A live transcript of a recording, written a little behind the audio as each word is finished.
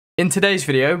In today's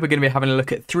video, we're going to be having a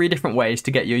look at 3 different ways to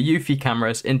get your Eufy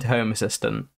cameras into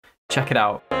HomeAssistant. Check it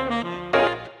out.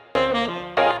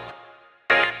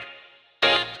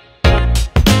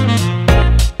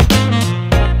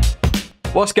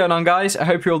 What's going on, guys? I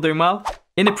hope you're all doing well.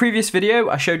 In a previous video,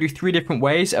 I showed you 3 different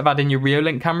ways of adding your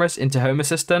Reolink cameras into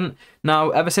HomeAssistant. Now,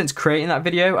 ever since creating that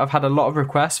video, I've had a lot of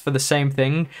requests for the same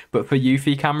thing, but for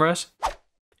Eufy cameras.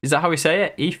 Is that how we say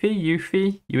it?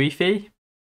 Eufy?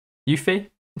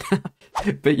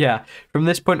 But yeah, from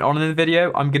this point on in the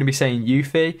video, I'm going to be saying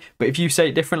Eufy, but if you say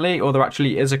it differently or there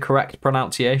actually is a correct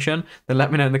pronunciation, then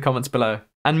let me know in the comments below.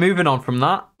 And moving on from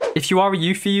that, if you are a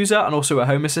Eufy user and also a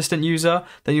HomeAssistant user,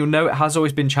 then you'll know it has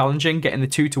always been challenging getting the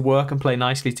two to work and play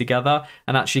nicely together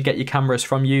and actually get your cameras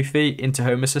from Eufy into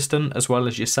HomeAssistant as well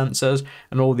as your sensors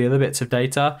and all the other bits of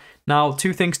data. Now,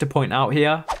 2 things to point out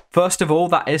here. First of all,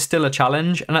 that is still a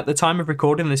challenge, and at the time of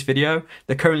recording this video,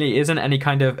 there currently isn't any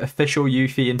kind of official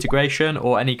Eufy integration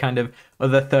or any kind of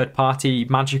other third-party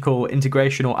magical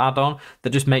integration or add-on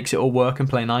that just makes it all work and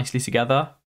play nicely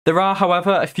together. There are,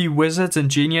 however, a few wizards and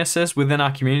geniuses within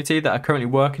our community that are currently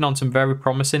working on some very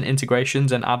promising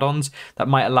integrations and add-ons that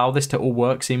might allow this to all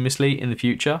work seamlessly in the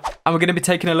future. And we're going to be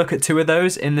taking a look at 2 of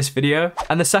those in this video.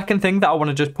 And the second thing that I want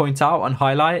to just point out and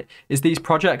highlight is these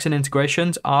projects and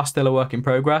integrations are still a work in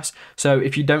progress. So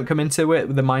if you don't come into it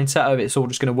with the mindset of it's all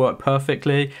just going to work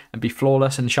perfectly and be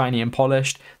flawless and shiny and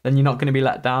polished, then you're not going to be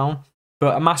let down.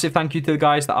 But a massive thank you to the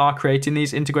guys that are creating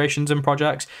these integrations and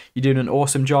projects. You're doing an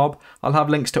awesome job. I'll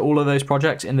have links to all of those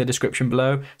projects in the description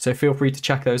below, so feel free to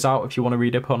check those out if you want to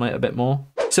read up on it a bit more.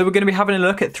 So we're going to be having a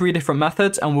look at 3 different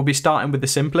methods, and we'll be starting with the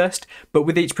simplest. But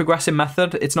with each progressive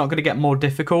method, it's not going to get more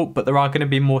difficult, but there are going to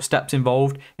be more steps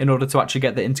involved in order to actually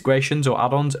get the integrations or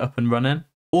add-ons up and running.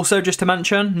 Also, just to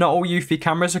mention, not all Eufy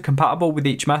cameras are compatible with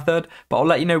each method, but I'll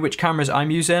let you know which cameras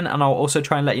I'm using, and I'll also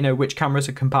try and let you know which cameras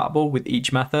are compatible with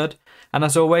each method. And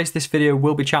as always, this video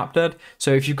will be chaptered,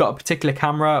 so if you've got a particular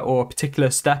camera or a particular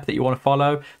step that you want to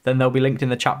follow, then they'll be linked in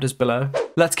the chapters below.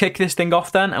 Let's kick this thing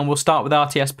off then, and we'll start with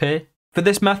RTSP. For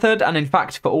this method, and in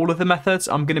fact for all of the methods,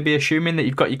 I'm going to be assuming that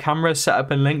you've got your cameras set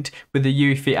up and linked with the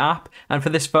Eufy app. And for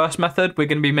this first method, we're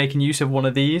going to be making use of one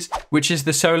of these, which is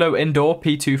the Solo Indoor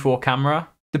P24 camera.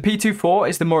 The P24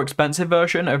 is the more expensive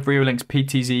version of Reolink's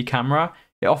PTZ camera.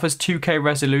 It offers 2K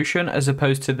resolution as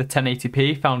opposed to the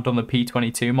 1080p found on the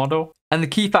P22 model. And the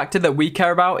key factor that we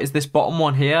care about is this bottom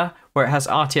one here, where it has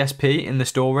RTSP in the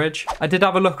storage. I did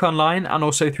have a look online and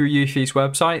also through Eufy's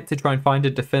website to try and find a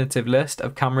definitive list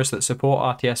of cameras that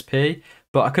support RTSP,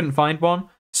 but I couldn't find one.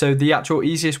 So the actual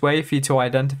easiest way for you to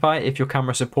identify if your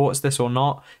camera supports this or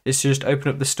not is to just open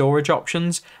up the storage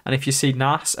options, and if you see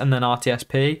NAS and then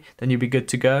RTSP, then you'll be good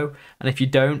to go. And if you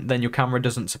don't, then your camera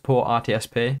doesn't support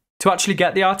RTSP. To actually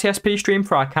get the RTSP stream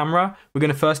for our camera, we're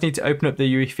going to first need to open up the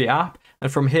Eufy app,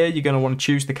 and from here you're going to want to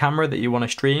choose the camera that you want to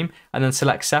stream and then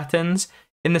select settings.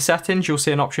 In the settings, you'll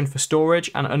see an option for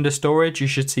storage, and under storage you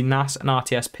should see NAS and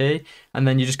RTSP, and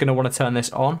then you're just going to want to turn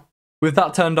this on. With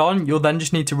that turned on, you'll then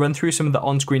just need to run through some of the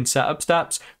on-screen setup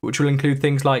steps, which will include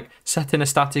things like setting a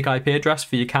static IP address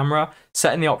for your camera,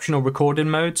 setting the optional recording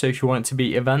mode, so if you want it to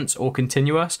be events or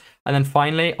continuous, and then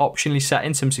finally, optionally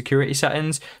setting some security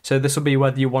settings, so this will be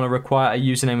whether you want to require a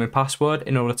username and password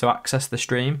in order to access the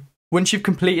stream. Once you've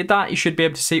completed that, you should be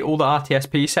able to see all the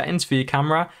RTSP settings for your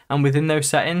camera, and within those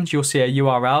settings, you'll see a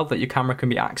URL that your camera can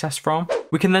be accessed from.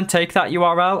 We can then take that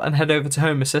URL and head over to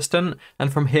HomeAssistant,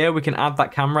 and from here we can add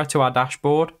that camera to our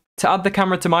dashboard. To add the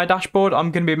camera to my dashboard,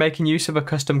 I'm going to be making use of a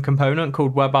custom component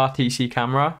called WebRTC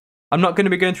camera. I'm not going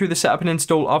to be going through the setup and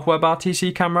install of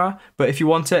WebRTC camera, but if you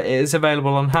want it, it is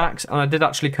available on Hacks, and I did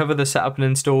actually cover the setup and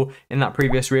install in that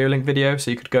previous Reolink video,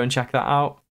 so you could go and check that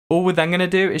out. All we're then going to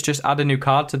do is just add a new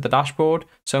card to the dashboard.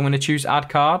 So I'm going to choose add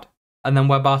card and then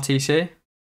WebRTC.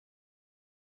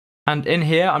 And in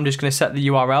here, I'm just going to set the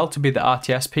URL to be the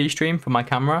RTSP stream for my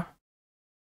camera.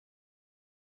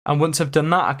 And once I've done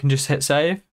that, I can just hit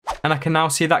save. And I can now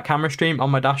see that camera stream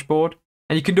on my dashboard.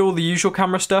 And you can do all the usual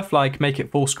camera stuff like make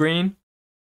it full screen.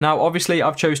 Now, obviously,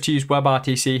 I've chose to use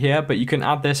WebRTC here, but you can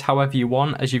add this however you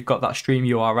want as you've got that stream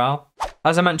URL.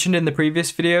 As I mentioned in the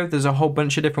previous video, there's a whole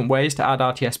bunch of different ways to add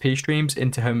RTSP streams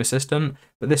into HomeAssistant,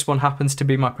 but this one happens to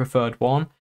be my preferred one.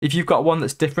 If you've got one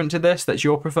that's different to this, that's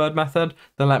your preferred method,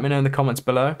 then let me know in the comments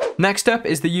below. Next up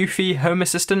is the Eufy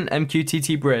HomeAssistant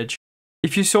MQTT Bridge.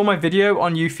 If you saw my video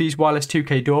on Eufy's wireless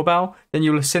 2K doorbell, then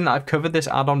you'll have seen that I've covered this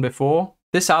add-on before.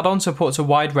 This add-on supports a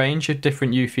wide range of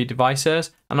different Eufy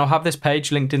devices, and I'll have this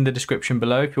page linked in the description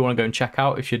below if you want to go and check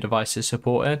out if your device is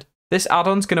supported. This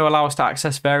add-on is going to allow us to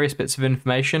access various bits of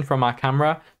information from our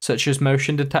camera, such as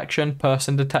motion detection,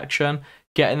 person detection,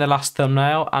 getting the last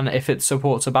thumbnail, and if it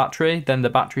supports a battery, then the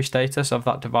battery status of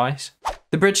that device.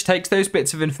 The bridge takes those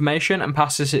bits of information and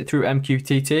passes it through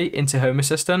MQTT into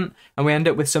HomeAssistant, and we end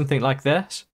up with something like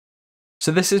this.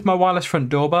 So this is my wireless front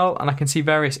doorbell, and I can see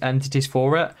various entities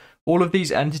for it. All of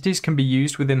these entities can be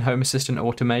used within HomeAssistant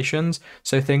automations,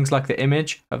 so things like the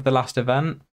image of the last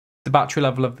event, the battery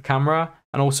level of the camera,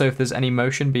 and also if there's any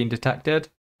motion being detected.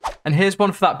 And here's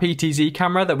one for that PTZ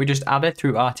camera that we just added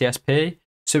through RTSP.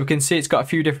 So we can see it's got a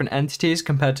few different entities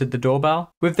compared to the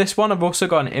doorbell. With this one, I've also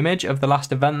got an image of the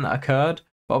last event that occurred,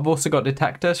 but I've also got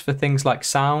detectors for things like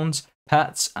sounds,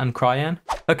 pets, and crying.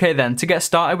 Okay then, to get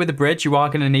started with the bridge, you are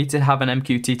going to need to have an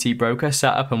MQTT broker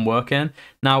set up and working.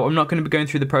 Now, I'm not going to be going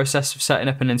through the process of setting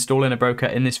up and installing a broker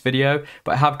in this video,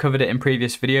 but I have covered it in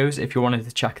previous videos if you wanted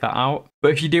to check that out.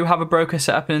 But if you do have a broker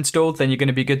set up and installed, then you're going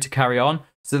to be good to carry on.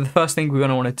 So the first thing we're going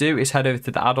to want to do is head over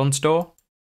to the add-on store.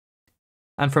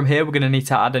 And from here, we're going to need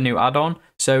to add a new add-on.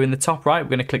 So in the top right, we're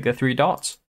going to click the 3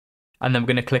 dots, and then we're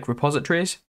going to click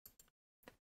repositories.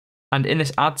 And in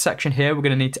this add section here, we're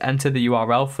going to need to enter the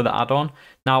URL for the add-on.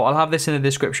 Now, I'll have this in the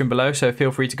description below, so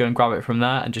feel free to go and grab it from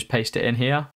there and just paste it in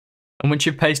here. And once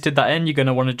you've pasted that in, you're going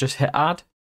to want to just hit add.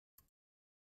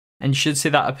 And you should see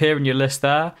that appear in your list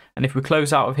there. And if we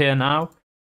close out of here now,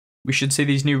 we should see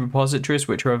these new repositories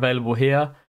which are available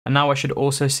here. And now I should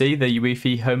also see the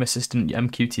Eufy HomeAssistant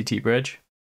MQTT Bridge.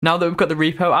 Now that we've got the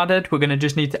repo added, we're going to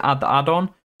just need to add the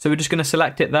add-on. So we're just going to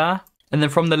select it there. And then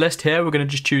from the list here, we're going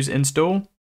to just choose install.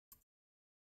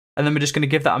 And then we're just going to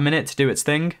give that a minute to do its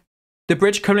thing. The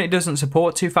bridge currently doesn't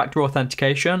support two-factor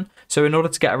authentication, so in order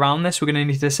to get around this, we're going to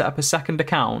need to set up a second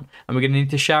account, and we're going to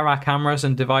need to share our cameras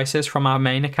and devices from our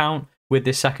main account with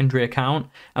this secondary account.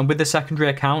 And with the secondary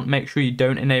account, make sure you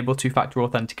don't enable two-factor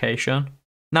authentication.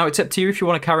 Now, it's up to you if you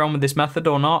want to carry on with this method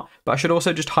or not, but I should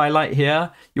also just highlight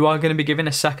here, you are going to be given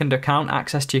a second account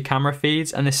access to your camera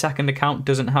feeds, and this second account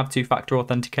doesn't have two-factor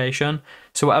authentication.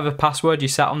 So whatever password you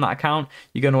set on that account,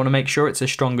 you're going to want to make sure it's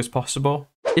as strong as possible.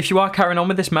 If you are carrying on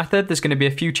with this method, there's going to be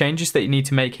a few changes that you need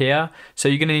to make here. So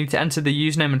you're going to need to enter the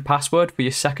username and password for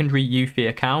your secondary Eufy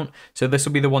account. So this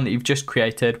will be the one that you've just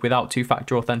created without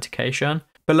two-factor authentication.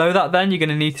 Below that then, you're going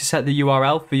to need to set the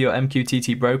URL for your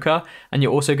MQTT broker, and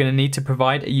you're also going to need to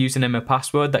provide a username and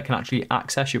password that can actually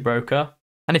access your broker.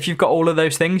 And if you've got all of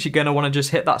those things, you're going to want to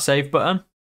just hit that save button.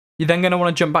 You're then going to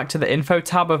want to jump back to the info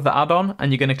tab of the add-on,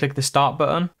 and you're going to click the start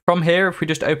button. From here, if we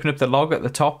just open up the log at the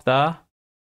top there,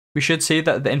 we should see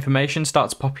that the information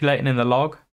starts populating in the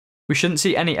log. We shouldn't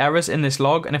see any errors in this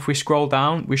log, and if we scroll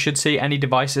down, we should see any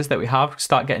devices that we have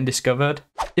start getting discovered.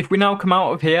 If we now come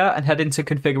out of here and head into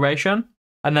configuration,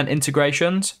 and then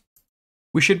integrations,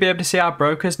 we should be able to see our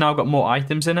broker's now got more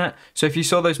items in it. So if you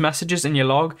saw those messages in your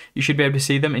log, you should be able to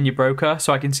see them in your broker.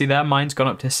 So I can see there, mine's gone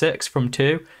up to 6 from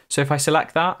 2. So if I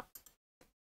select that,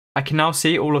 I can now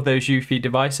see all of those Eufy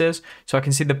devices. So I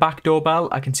can see the back doorbell,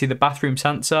 I can see the bathroom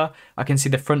sensor, I can see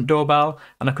the front doorbell,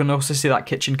 and I can also see that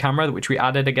kitchen camera, which we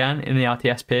added again in the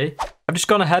RTSP. I've just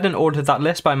gone ahead and ordered that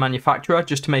list by manufacturer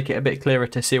just to make it a bit clearer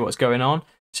to see what's going on.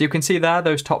 So you can see there,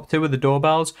 those top 2 are the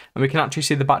doorbells, and we can actually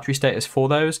see the battery status for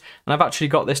those. And I've actually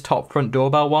got this top front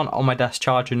doorbell one on my desk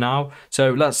charger now.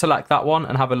 So let's select that one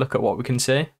and have a look at what we can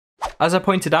see. As I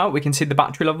pointed out, we can see the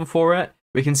battery level for it.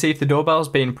 We can see if the doorbell's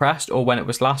being pressed or when it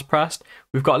was last pressed.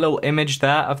 We've got a little image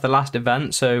there of the last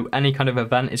event. So any kind of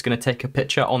event is going to take a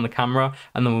picture on the camera,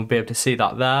 and then we'll be able to see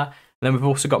that there. And then we've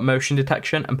also got motion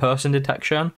detection and person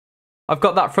detection. I've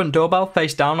got that front doorbell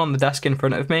face down on the desk in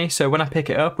front of me, so when I pick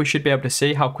it up, we should be able to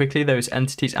see how quickly those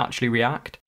entities actually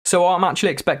react. So what I'm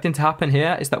actually expecting to happen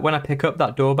here is that when I pick up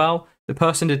that doorbell, the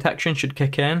person detection should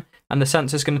kick in, and the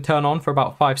sensor's going to turn on for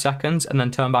about 5 seconds and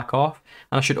then turn back off.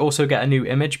 And I should also get a new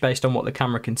image based on what the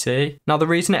camera can see. Now, the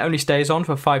reason it only stays on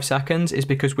for 5 seconds is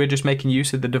because we're just making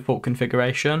use of the default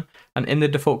configuration. And in the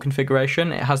default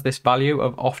configuration, it has this value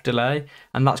of off delay,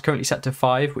 and that's currently set to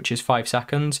 5, which is 5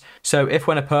 seconds. So if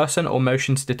when a person or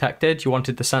motion's detected, you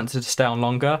wanted the sensor to stay on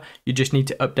longer, you just need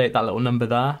to update that little number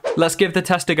there. Let's give the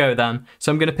test a go then.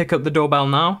 So I'm going to pick up the doorbell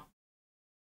now.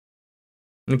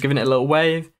 I'm giving it a little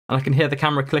wave, and I can hear the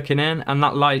camera clicking in, and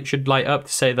that light should light up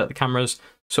to say that the camera's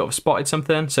sort of spotted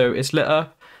something. So it's lit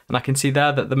up, and I can see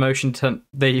there that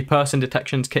the person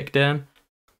detection's kicked in.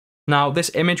 Now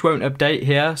this image won't update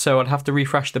here, so I'd have to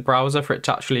refresh the browser for it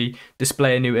to actually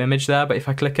display a new image there. But if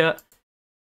I click it,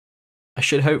 I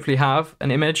should hopefully have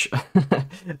an image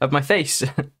of my face.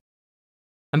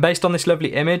 And based on this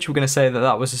lovely image, we're going to say that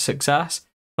that was a success.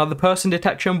 Now the person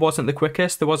detection wasn't the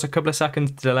quickest, there was a couple of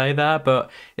seconds delay there, but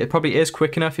it probably is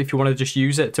quick enough if you want to just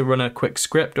use it to run a quick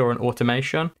script or an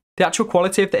automation. The actual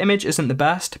quality of the image isn't the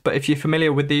best, but if you're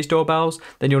familiar with these doorbells,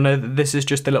 then you'll know that this is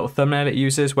just the little thumbnail it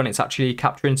uses when it's actually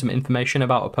capturing some information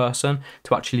about a person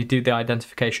to actually do the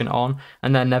identification on,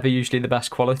 and they're never usually the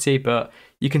best quality, but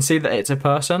you can see that it's a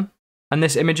person. And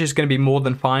this image is going to be more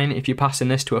than fine if you're passing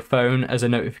this to a phone as a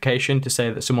notification to say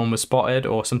that someone was spotted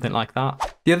or something like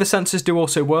that. The other sensors do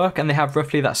also work, and they have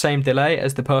roughly that same delay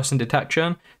as the person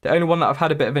detection. The only one that I've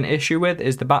had a bit of an issue with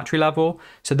is the battery level.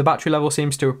 So the battery level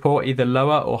seems to report either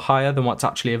lower or higher than what's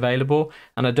actually available.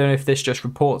 And I don't know if this just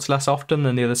reports less often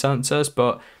than the other sensors,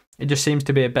 but it just seems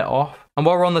to be a bit off. And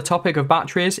while we're on the topic of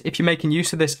batteries, if you're making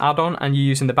use of this add-on and you're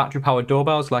using the battery powered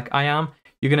doorbells like I am,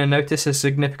 you're going to notice a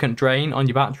significant drain on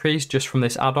your batteries just from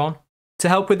this add-on. To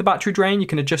help with the battery drain, you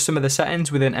can adjust some of the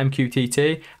settings within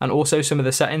MQTT and also some of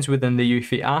the settings within the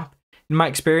Eufy app. In my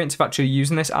experience of actually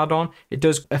using this add-on, it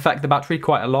does affect the battery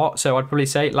quite a lot, so I'd probably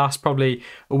say it lasts probably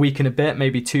a week and a bit,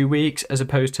 maybe 2 weeks, as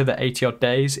opposed to the 80 odd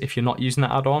days if you're not using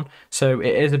that add-on. So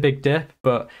it is a big dip,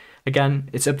 but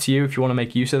again, it's up to you if you want to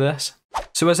make use of this.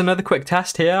 So as another quick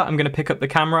test here, I'm going to pick up the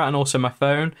camera and also my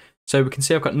phone. So we can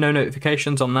see I've got no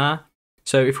notifications on there.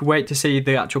 So if we wait to see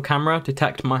the actual camera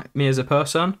detect me as a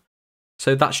person,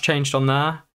 so that's changed on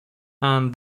there,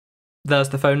 and there's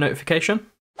the phone notification.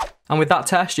 And with that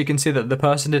test, you can see that the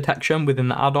person detection within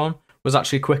the add-on was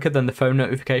actually quicker than the phone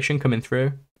notification coming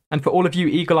through. And for all of you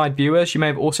eagle-eyed viewers, you may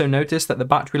have also noticed that the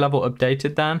battery level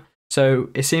updated then. So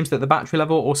it seems that the battery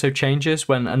level also changes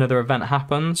when another event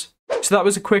happens. So that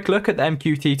was a quick look at the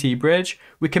MQTT bridge.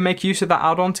 We can make use of that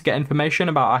add-on to get information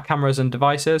about our cameras and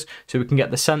devices, so we can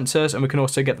get the sensors and we can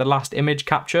also get the last image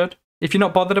captured. If you're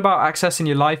not bothered about accessing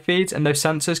your live feeds and those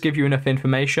sensors give you enough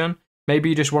information, maybe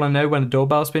you just want to know when a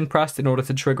doorbell's been pressed in order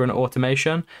to trigger an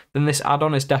automation, then this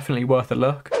add-on is definitely worth a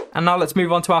look. And now let's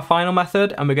move on to our final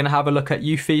method, and we're going to have a look at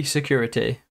Eufy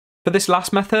Security. For this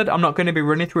last method, I'm not going to be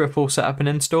running through a full setup and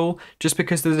install, just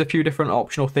because there's a few different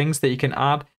optional things that you can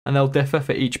add, and they'll differ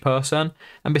for each person.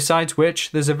 And besides which,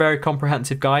 there's a very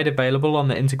comprehensive guide available on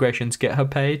the integration's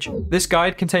GitHub page. This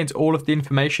guide contains all of the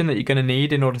information that you're going to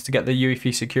need in order to get the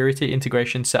Eufy Security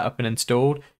integration set up and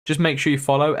installed. Just make sure you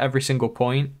follow every single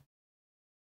point.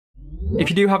 If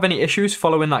you do have any issues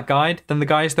following that guide, then the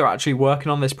guys that are actually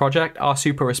working on this project are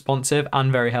super responsive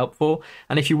and very helpful.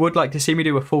 And if you would like to see me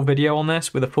do a full video on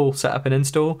this with a full setup and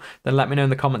install, then let me know in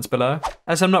the comments below.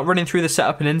 As I'm not running through the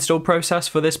setup and install process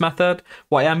for this method,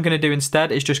 what I am going to do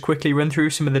instead is just quickly run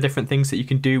through some of the different things that you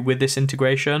can do with this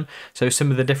integration. So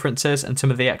some of the differences and some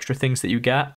of the extra things that you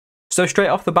get. So straight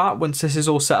off the bat, once this is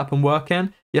all set up and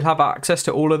working, you'll have access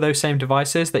to all of those same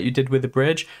devices that you did with the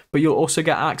bridge, but you'll also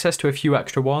get access to a few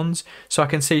extra ones. So I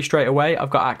can see straight away I've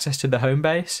got access to the home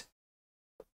base.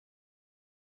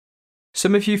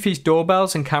 Some of Eufy's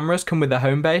doorbells and cameras come with a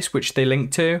home base, which they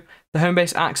link to. The home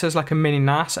base acts as like a mini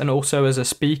NAS and also as a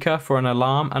speaker for an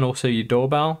alarm and also your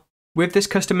doorbell. With this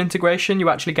custom integration, you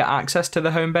actually get access to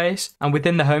the home base, and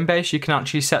within the home base, you can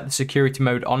actually set the security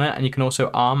mode on it, and you can also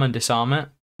arm and disarm it.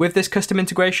 With this custom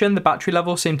integration, the battery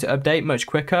levels seem to update much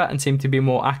quicker and seem to be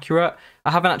more accurate.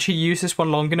 I haven't actually used this one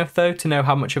long enough though to know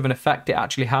how much of an effect it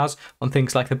actually has on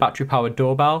things like the battery powered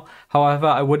doorbell. However,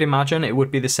 I would imagine it would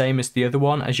be the same as the other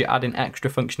one as you're adding extra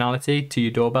functionality to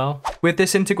your doorbell. With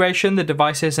this integration, the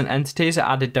devices and entities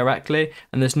are added directly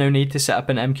and there's no need to set up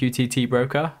an MQTT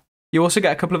broker. You also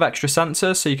get a couple of extra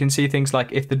sensors so you can see things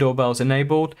like if the doorbell is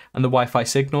enabled and the Wi-Fi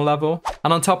signal level.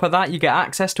 And on top of that, you get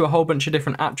access to a whole bunch of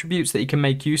different attributes that you can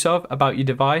make use of about your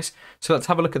device. So let's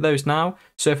have a look at those now.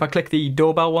 So if I click the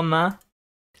doorbell one there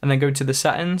and then go to the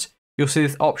settings, you'll see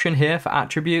this option here for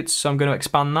attributes. So I'm going to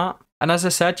expand that. And as I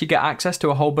said, you get access to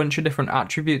a whole bunch of different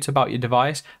attributes about your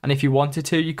device. And if you wanted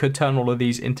to, you could turn all of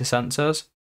these into sensors.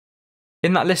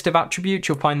 In that list of attributes,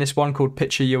 you'll find this one called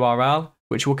picture URL,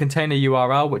 which will contain a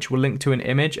URL which will link to an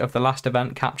image of the last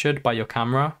event captured by your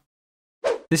camera.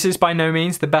 This is by no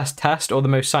means the best test or the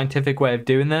most scientific way of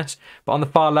doing this, but on the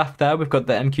far left there we've got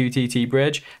the MQTT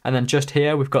bridge, and then just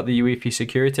here we've got the Eufy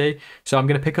Security. So I'm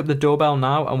going to pick up the doorbell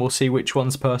now and we'll see which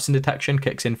one's person detection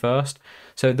kicks in first.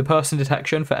 So the person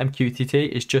detection for MQTT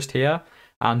is just here,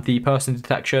 and the person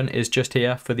detection is just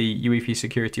here for the Eufy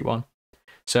Security one.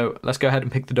 So let's go ahead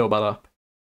and pick the doorbell up.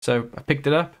 So I picked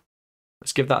it up,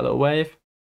 let's give that a little wave.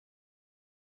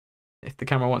 If the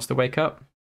camera wants to wake up,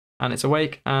 and it's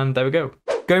awake, and there we go.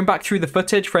 Going back through the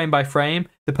footage frame by frame,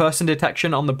 the person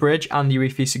detection on the bridge and the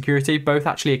Eufy Security both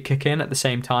actually kick in at the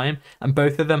same time, and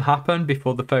both of them happen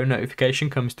before the phone notification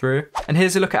comes through. And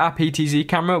here's a look at our PTZ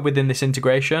camera within this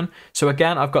integration. So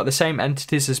again, I've got the same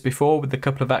entities as before with a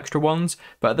couple of extra ones,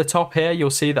 but at the top here you'll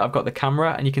see that I've got the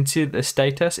camera, and you can see that the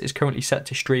status is currently set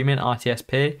to streaming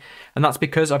RTSP, and that's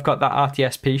because I've got that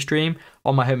RTSP stream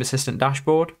on my HomeAssistant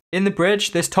dashboard. In the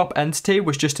bridge, this top entity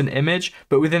was just an image,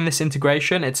 but within this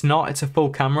integration it's not, it's a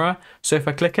full camera. So if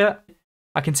I click it,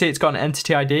 I can see it's got an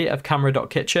entity ID of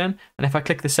camera.kitchen, and if I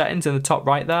click the settings in the top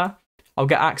right there, I'll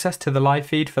get access to the live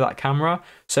feed for that camera.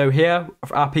 So here,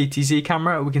 for our PTZ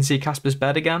camera, we can see Casper's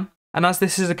bed again. And as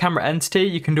this is a camera entity,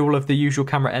 you can do all of the usual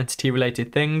camera entity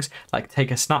related things, like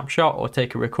take a snapshot or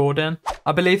take a recording.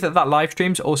 I believe that live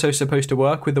stream's also supposed to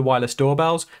work with the wireless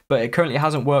doorbells, but it currently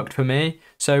hasn't worked for me.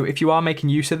 So if you are making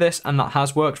use of this and that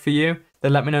has worked for you,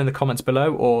 then let me know in the comments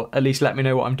below, or at least let me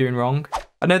know what I'm doing wrong.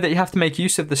 I know that you have to make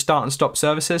use of the start and stop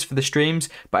services for the streams,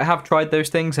 but I have tried those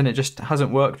things and it just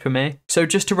hasn't worked for me. So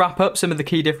just to wrap up some of the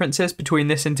key differences between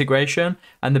this integration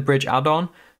and the Bridge add-on.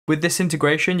 With this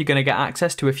integration, you're going to get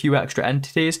access to a few extra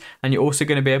entities, and you're also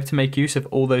going to be able to make use of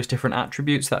all those different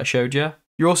attributes that I showed you.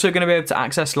 You're also going to be able to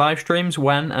access live streams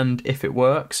when and if it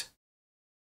works.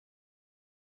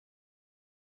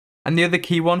 And the other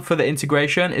key one for the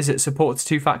integration is it supports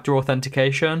two-factor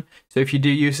authentication. So if you do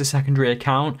use a secondary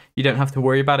account, you don't have to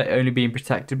worry about it only being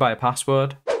protected by a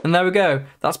password. And there we go.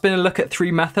 That's been a look at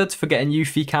 3 methods for getting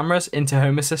Eufy cameras into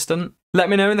HomeAssistant. Let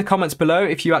me know in the comments below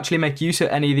if you actually make use of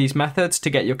any of these methods to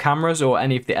get your cameras or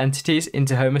any of the entities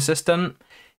into HomeAssistant.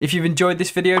 If you've enjoyed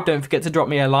this video, don't forget to drop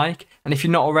me a like, and if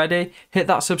you're not already, hit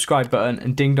that subscribe button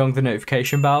and ding dong the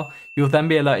notification bell. You'll then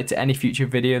be alerted to any future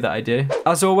video that I do.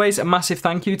 As always, a massive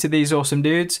thank you to these awesome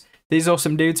dudes. These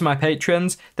awesome dudes are my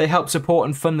patrons. They help support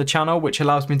and fund the channel, which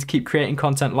allows me to keep creating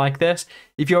content like this.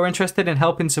 If you're interested in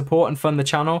helping support and fund the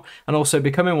channel and also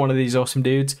becoming one of these awesome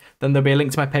dudes, then there'll be a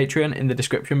link to my Patreon in the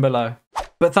description below.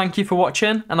 But thank you for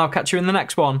watching, and I'll catch you in the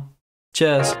next one.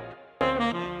 Cheers.